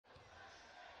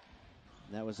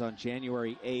That was on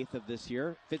January 8th of this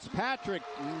year. Fitzpatrick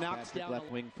knocks down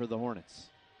left wing for the Hornets.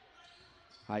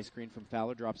 High screen from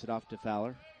Fowler, drops it off to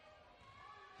Fowler.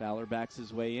 Fowler backs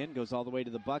his way in, goes all the way to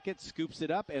the bucket, scoops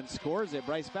it up, and scores it.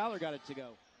 Bryce Fowler got it to go.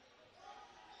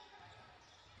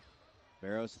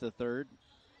 Barros the third.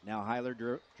 Now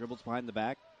Heiler dribbles behind the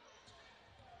back.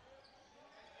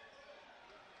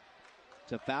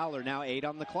 To Fowler, now 8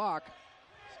 on the clock.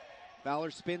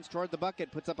 Fowler spins toward the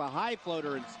bucket, puts up a high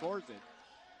floater, and scores it.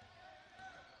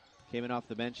 Came in off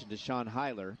the bench into Sean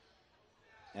Heiler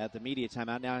at the media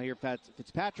timeout. Now here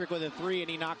Fitzpatrick with a three, and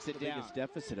he knocks it down. Biggest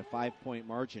deficit, a 5-point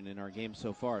margin in our game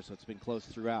so far, so it's been close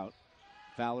throughout.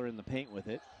 Fowler in the paint with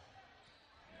it.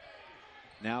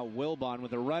 Now Wilbon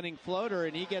with a running floater,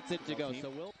 and he gets it to go.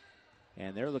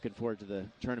 And they're looking forward to the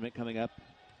tournament coming up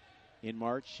in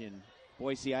March in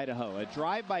Boise, Idaho. A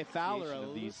drive by Fowler.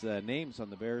 Of these names on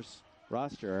the Bears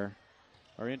roster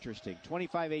are interesting.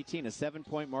 25-18, a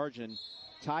 7-point margin.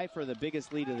 Tie for the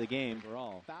biggest lead of the game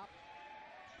overall.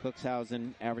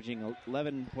 Cuxhausen averaging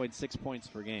 11.6 points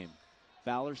per game.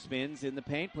 Fowler spins in the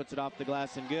paint, puts it off the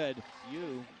glass and good.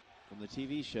 You from the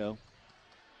TV show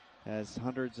has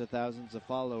hundreds of thousands of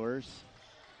followers.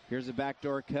 Here's a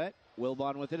backdoor cut.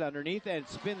 Wilbon with it underneath and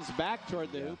spins back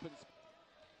toward the hoop.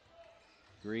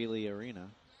 Greeley Arena.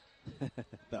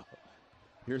 No.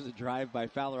 Here's a drive by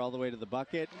Fowler all the way to the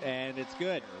bucket, and it's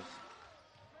good.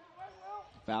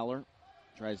 Fowler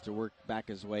tries to work back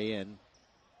his way in.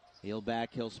 He'll back,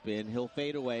 he'll spin, he'll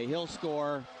fade away, he'll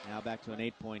score. Now back to an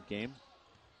 8-point game.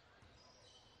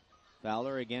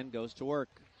 Fowler again goes to work.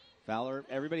 Fowler,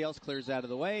 everybody else clears out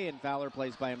of the way, and Fowler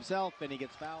plays by himself, and he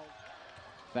gets fouled.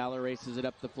 Fowler races it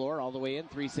up the floor, all the way in,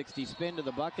 360 spin to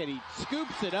the bucket. He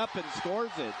scoops it up and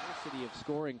scores it. City of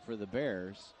scoring for the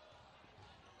Bears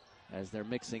as they're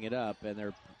mixing it up, and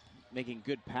they're making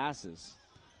good passes.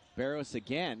 Barros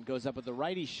again goes up with the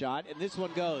righty shot, and this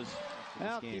one goes.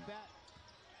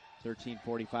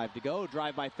 13:45 to go.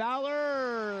 Drive by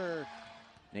Fowler.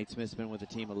 Nate Smith's been with the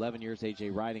team 11 years. A.J.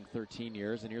 Riding 13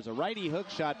 years. And here's a righty hook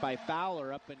shot by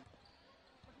Fowler up and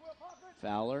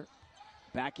Fowler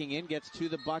backing in, gets to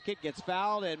the bucket, gets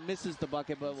fouled, and misses the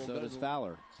bucket, but so does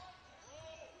Fowler.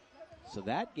 So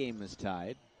that game is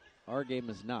tied. Our game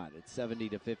is not. It's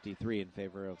 70-53 in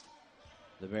favor of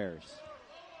the Bears.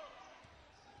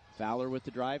 Fowler with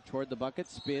the drive toward the bucket,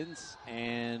 spins,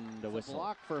 and a whistle.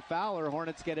 Block for Fowler.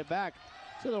 Hornets get it back.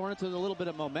 So the Hornets with a little bit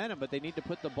of momentum, but they need to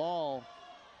put the ball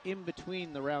in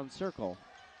between the round circle.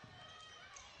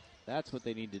 That's what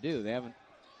they need to do. They haven't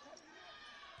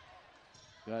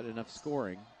got enough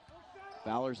scoring.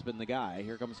 Fowler's been the guy.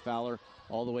 Here comes Fowler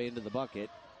all the way into the bucket.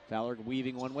 Fowler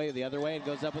weaving one way, the other way, and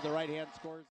goes up with the right hand,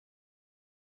 scores.